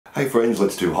Hey friends,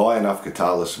 let's do High Enough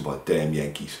Guitar Lesson by Damn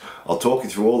Yankees. I'll talk you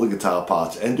through all the guitar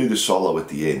parts and do the solo at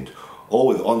the end, all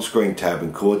with on-screen tab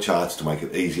and chord charts to make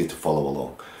it easier to follow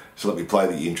along. So let me play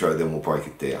the intro, then we'll break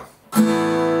it down.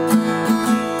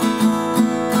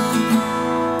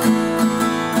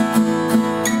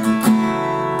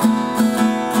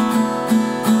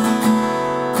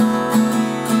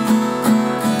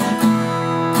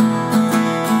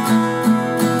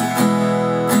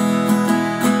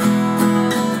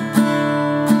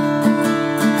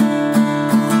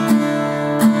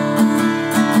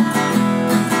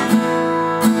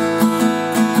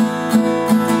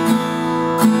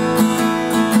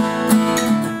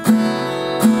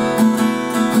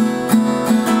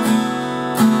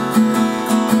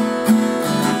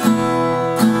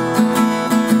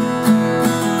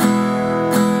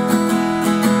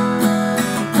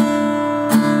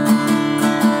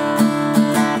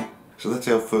 So that's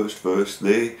our first verse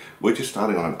there. We're just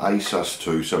starting on an A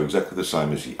sus2, so exactly the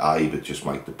same as the A, but just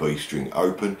make the B string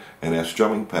open. And our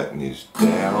strumming pattern is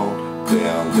down,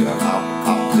 down, down,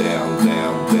 up, down,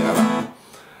 down, down, up.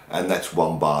 And that's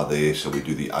one bar there, so we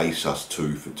do the A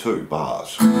sus2 for 2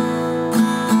 bars.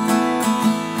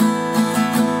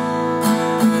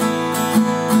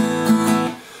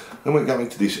 Then we're going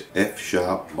to this F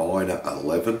sharp minor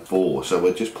 11/4. So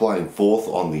we're just playing 4th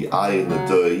on the A and the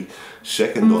D,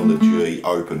 2nd on the G,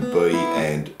 open B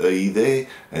and E there,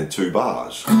 and 2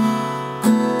 bars.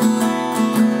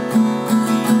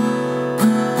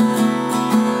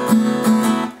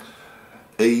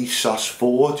 E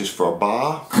sus4 just for a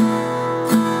bar.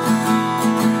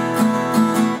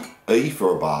 E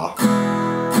for a bar.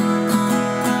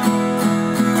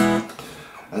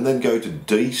 And then go to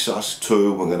D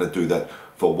sus2, we're going to do that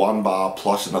for 1 bar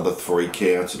plus another 3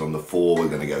 counts, and on the 4 we're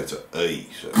going to go to E.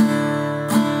 So 1,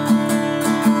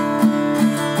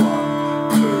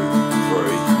 2,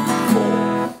 3,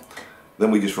 4. Then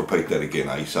we just repeat that again,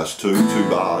 A sus2, 2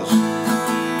 bars.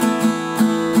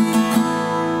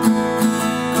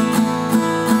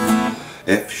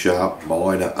 F sharp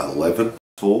minor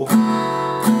 11/4.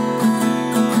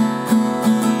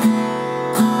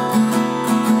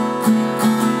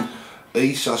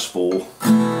 E sus4,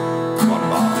 1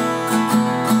 bar,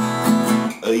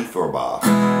 E for a bar,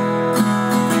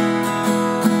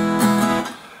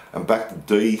 and back to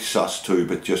D sus2,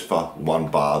 but just for 1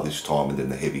 bar this time, and then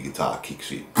the heavy guitar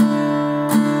kicks in.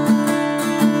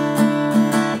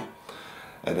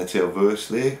 And that's our verse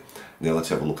there. Now let's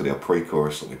have a look at our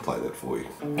pre-chorus. Let me play that for you.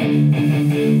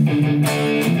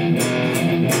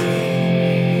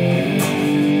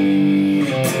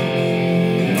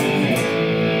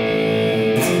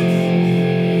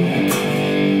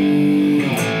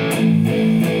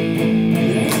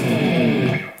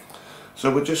 So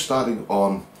we're just starting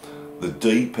on the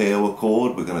D power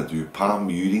chord. We're going to do palm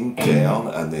muting down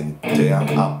and then down,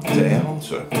 up, down.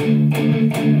 So,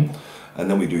 and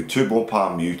then we do 2 more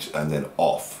palm mutes and then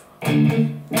off.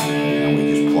 And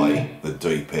we just play the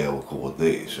D power chord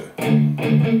there. So,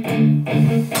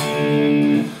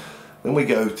 then we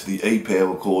go to the E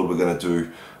power chord. We're going to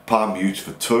do palm mutes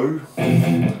for 2.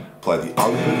 Play the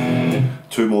open,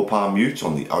 2 more palm mutes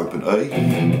on the open E,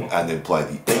 and then play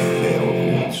the F power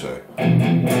chord. So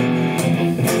then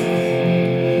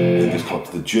just come up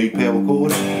to the G power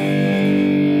chord,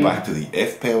 back to the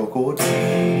F power chord,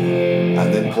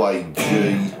 and then play G,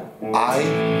 A,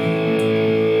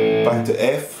 back to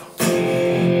F,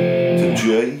 to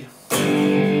G,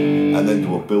 and then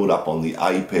do a build up on the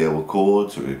A power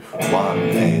chord. So 1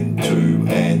 and 2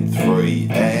 and 3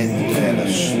 and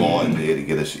a slide there to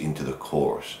get us into the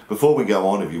chorus. Before we go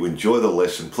on, if you enjoy the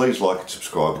lesson, please like and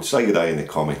subscribe and say good day in the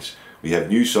comments. We have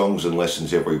new songs and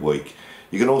lessons every week.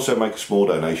 You can also make a small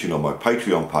donation on my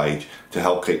Patreon page to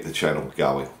help keep the channel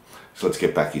going. So let's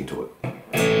get back into it.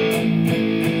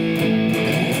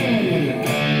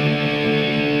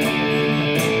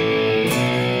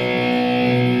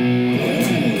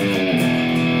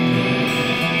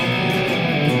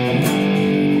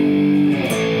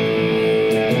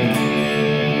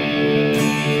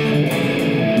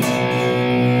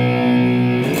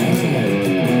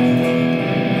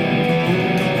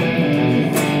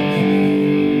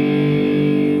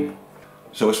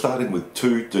 So we're starting with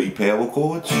 2 D power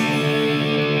chords,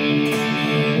 then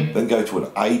go to an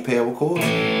A power chord,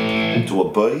 to a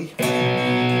B,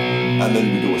 and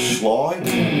then we do a slide,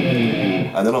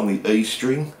 and then on the E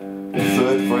string,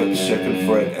 3rd fret, 2nd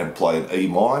fret, and play an E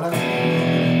minor,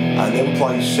 and then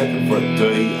play 2nd fret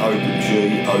D, open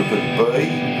G, open B,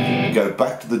 go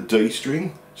back to the D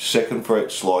string, 2nd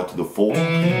fret, slide to the 4,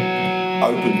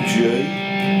 open G,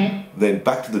 then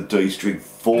back to the D string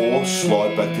 4,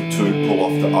 slide back to 2, pull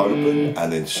off to open,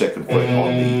 and then 2nd fret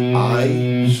on the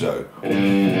A, so.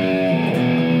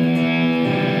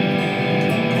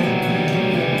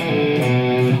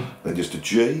 Then just a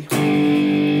G, to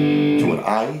an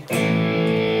A,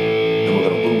 then we've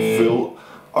got a little fill,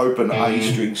 open A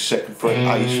string, 2nd fret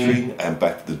A string, and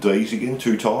back to the D's again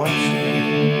 2 times.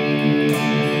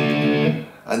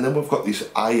 And then we've got this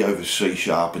A over C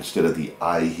sharp instead of the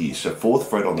A here. So 4th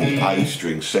fret on the A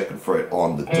string, 2nd fret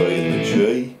on the D and the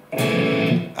G,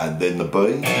 and then the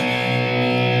B.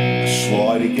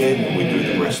 Slide again, and we do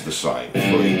the rest the same. 3,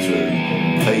 2,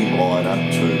 E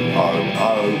minor, 2, O, O,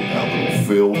 our little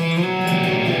fill,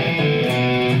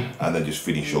 and then just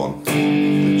finish on the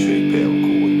G power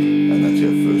chord, and that's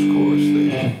our first chorus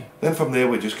there. Then from there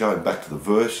we're just going back to the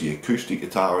verse, the acoustic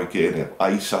guitar again,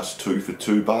 A sus2 for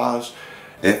 2 bars,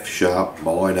 F sharp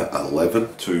minor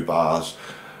 11, 2 bars,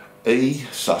 E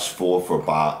sus4 for a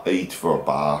bar, E for a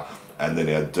bar, and then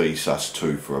our D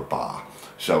sus2 for a bar.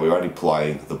 So we're only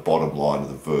playing the bottom line of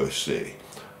the verse there.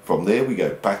 From there we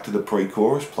go back to the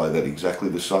pre-chorus, play that exactly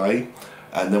the same,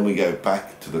 and then we go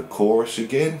back to the chorus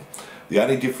again. The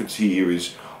only difference here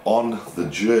is on the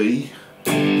G,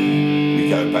 we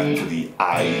go back to the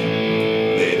A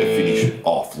there to finish it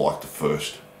off like the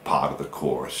first part of the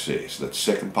chorus there. So that's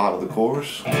 2nd part of the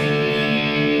chorus. Back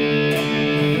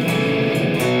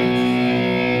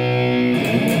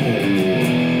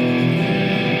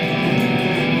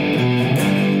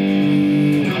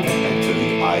to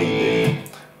the A there.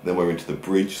 Then we're into the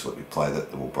bridge, so let me play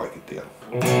that, then we'll break it down.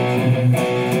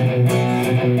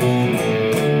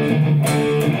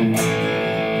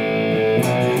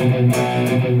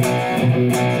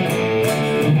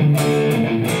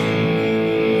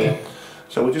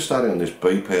 So we're just starting on this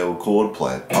B power chord,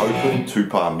 playing open, 2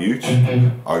 palm mutes,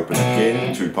 open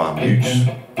again, 2 palm mutes,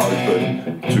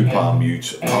 open, 2 palm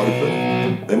mutes,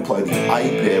 open. Then play the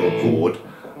A power chord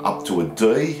up to a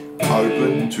D,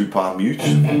 open, 2 palm mutes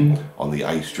on the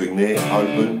A string there,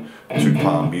 open, 2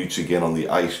 palm mutes again on the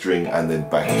A string, and then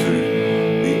back to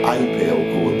the A power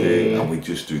chord there, and we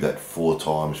just do that 4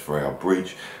 times for our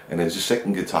bridge. And there's a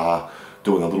 2nd guitar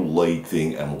doing a little lead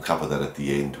thing, and we'll cover that at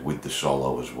the end with the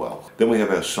solo as well. Then we have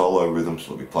our solo rhythm,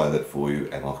 so let me play that for you,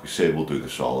 and like we said, we'll do the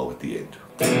solo at the end.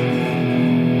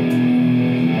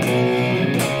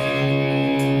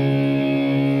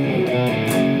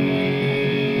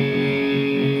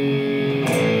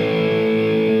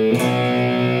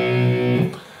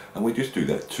 And we just do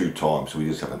that 2 times, so we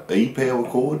just have an E power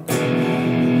chord, to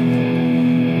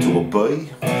a B,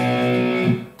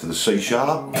 to the C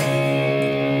sharp,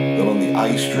 then on the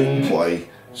A string play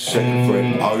 2nd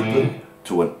fret open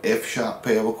to an F sharp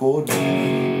power chord, to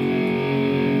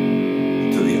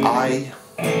the A,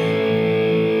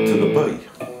 to the B,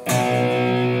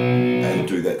 and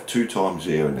do that 2 times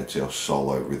there, and that's our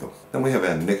solo rhythm. Then we have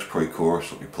our next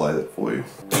pre-chorus, let me play that for you.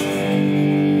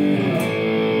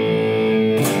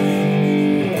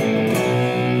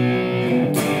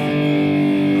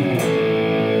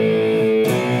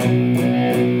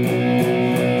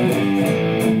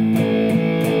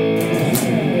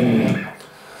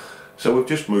 So we've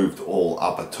just moved all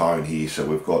up a tone here, so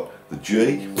we've got the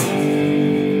G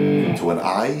to an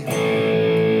A,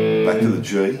 back to the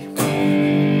G,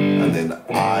 and then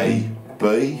A,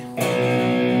 B,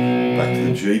 back to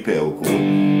the G power chord,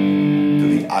 to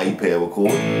the A power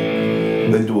chord,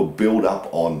 then do a build up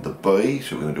on the B,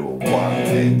 so we're going to do a 1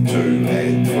 and 2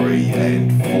 and 3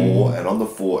 and 4, and on the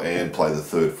 4 and play the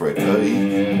 3rd fret E,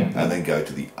 and then go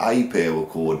to the A power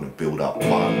chord and build up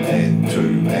 1 and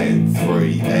 2 and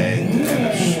 3 and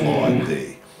a slide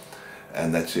there.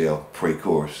 And that's our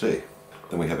pre-chorus there.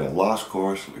 Then we have our last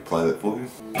chorus, let me play that for you.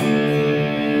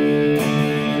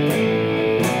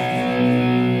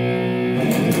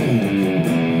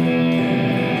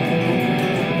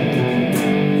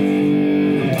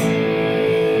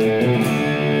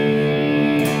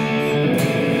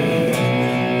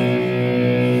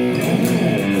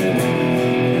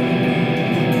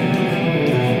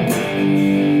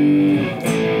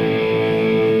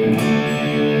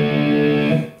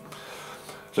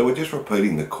 So we're just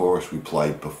repeating the chorus we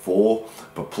played before,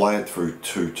 but play it through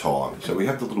 2 times. So we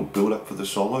have the little build up for the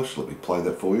solo, so let me play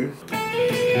that for you.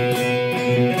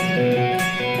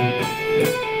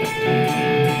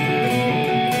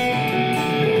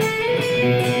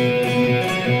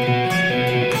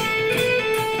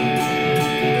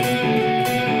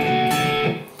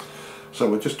 So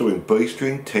we're just doing B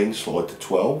string, 10, slide to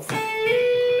 12,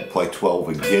 play 12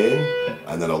 again,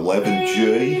 and then 11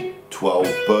 G,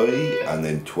 12B, and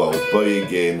then 12B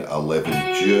again,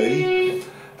 11G,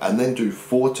 and then do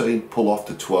 14, pull off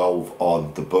to 12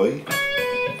 on the B,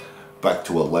 back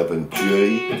to 11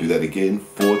 G, do that again,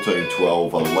 14,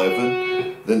 12,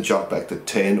 11, then jump back to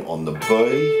 10 on the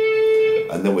B,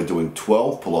 and then we're doing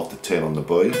 12, pull off to 10 on the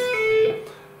B,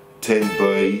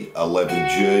 10B,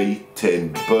 11G,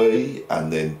 10B,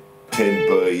 and then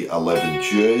 10B,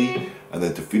 11G, and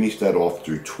then to finish that off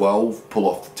do 12, pull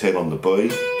off to 10 on the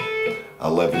B,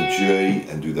 11G,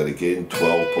 and do that again,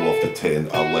 12, pull off to 10,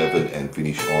 11, and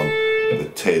finish on the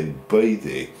 10B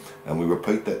there. And we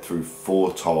repeat that through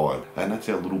 4 times. And that's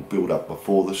our little build up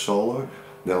before the solo.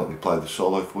 Now let me play the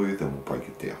solo for you, then we'll break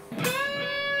it down.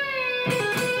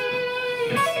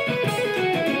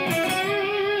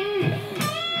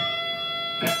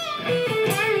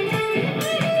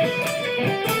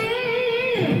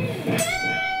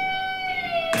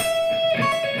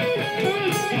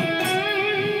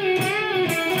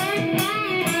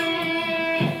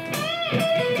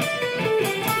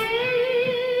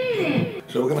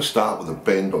 So we're going to start with a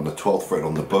bend on the 12th fret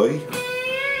on the B,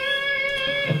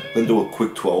 then do a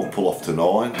quick 12, pull off to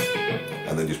 9,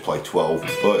 and then just play 12B.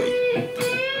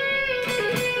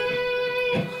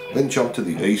 Then jump to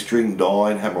the E string,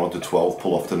 9, hammer onto 12,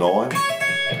 pull off to 9,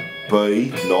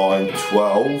 B, 9,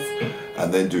 12,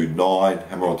 and then do 9,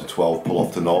 hammer onto 12, pull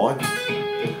off to 9,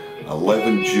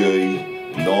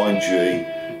 11G,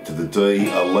 9G, to the D,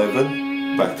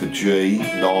 11, back to G,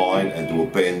 9, and do a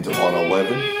bend on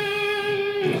 11.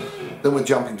 Then we're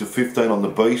jumping to 15 on the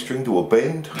B string, do a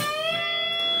bend,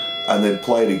 and then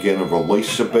play it again and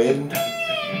release a bend.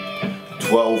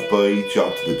 12B,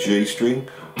 jump to the G string,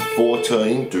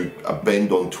 14, do a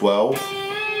bend on 12,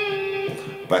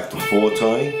 back to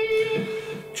 14,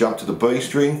 jump to the B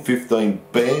string, 15,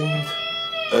 bend,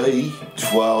 E,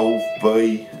 12,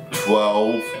 B,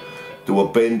 12, do a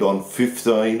bend on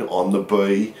 15 on the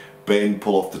B, bend,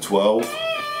 pull off to 12,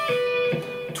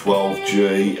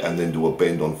 12G, and then do a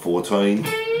bend on 14,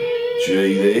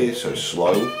 G there, so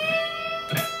slow.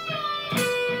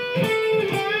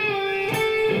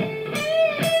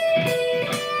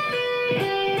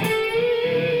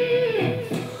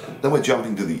 Then we're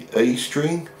jumping to the E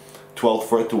string, 12th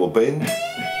fret to a bend,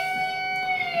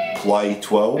 play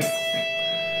 12,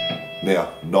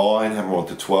 now 9, hammer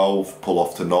onto 12, pull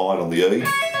off to 9 on the E,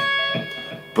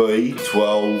 B,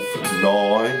 12,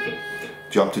 9,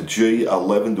 jump to G,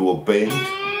 11, do a bend,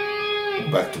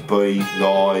 back to B,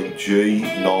 9, G,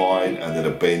 9, and then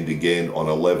a bend again on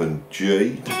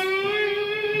 11G.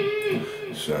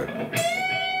 So.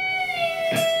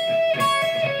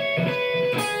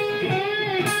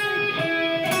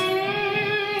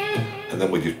 And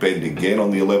then we just bend again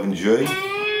on the 11G,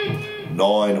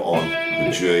 9 on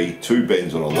the G, 2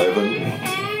 bends on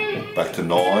 11, back to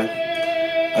 9,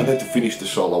 and then to finish the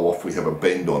solo off we have a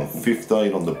bend on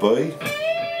 15 on the B,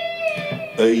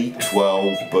 E,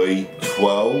 12, B,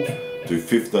 12, do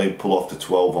 15, pull off to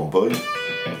 12 on B,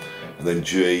 and then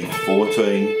G,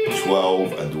 14,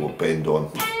 12, and do a bend on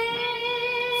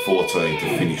 14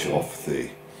 to finish off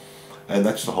there. And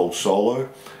that's the whole solo.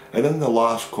 And in the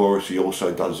last chorus he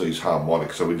also does these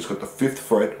harmonics. So we just got the 5th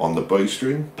fret on the B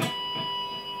string,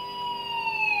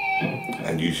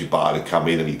 and use your bar to come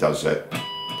in, and he does that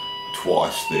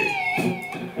twice there.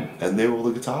 And they're all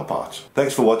the guitar parts.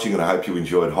 Thanks for watching, and I hope you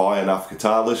enjoyed High Enough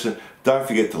Guitar Lesson. Don't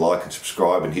forget to like and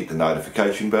subscribe and hit the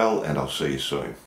notification bell, and I'll see you soon.